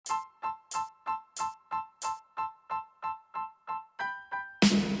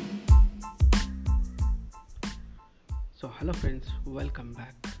Hello friends, welcome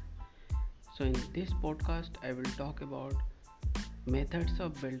back. So in this podcast I will talk about methods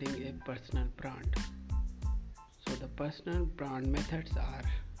of building a personal brand. So the personal brand methods are: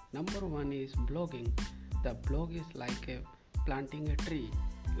 number 1 is blogging. The blog is like a planting a tree.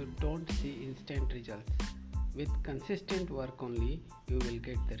 You don't see instant results. With consistent work only you will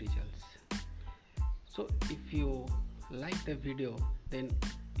get the results. So if you like the video, then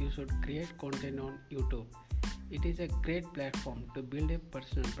you should create content on YouTube. It is a great platform to build a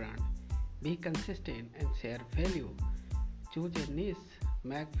personal brand. Be consistent and share value. Choose a niche,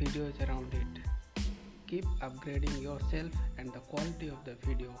 make videos around it. Keep upgrading yourself and the quality of the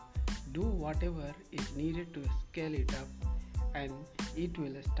video. Do whatever is needed to scale it up and it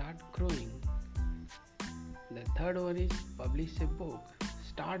will start growing. The third one is publish a book.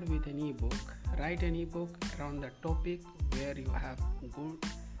 Start with an ebook. Write an ebook around the topic where you have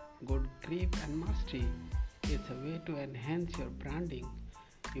good grip and mastery. It's a way to enhance your branding.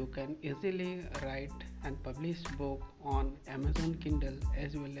 You can easily write and publish book on Amazon Kindle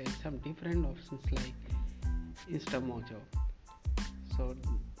as well as some different options like Instamojo. So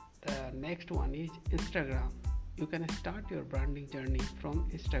the next one is Instagram. You can start your branding journey from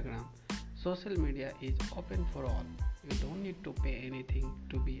Instagram. Social media is open for all. You don't need to pay anything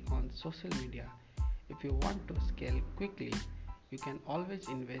to be on social media. If you want to scale quickly, you can always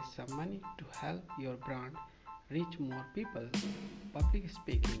invest some money to help your brand reach more people. Public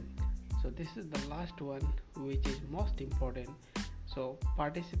speaking. So this is the last one which is most important. So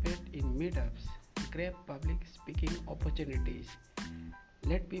participate in meetups, grab public speaking opportunities.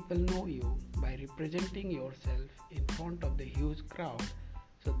 Let people know you by representing yourself in front of the huge crowd.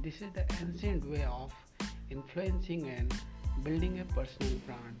 So this is the ancient way of influencing and building a personal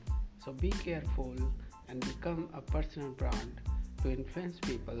brand. So be careful and become a personal brand to influence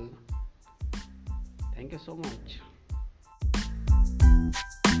people. Thank you so much.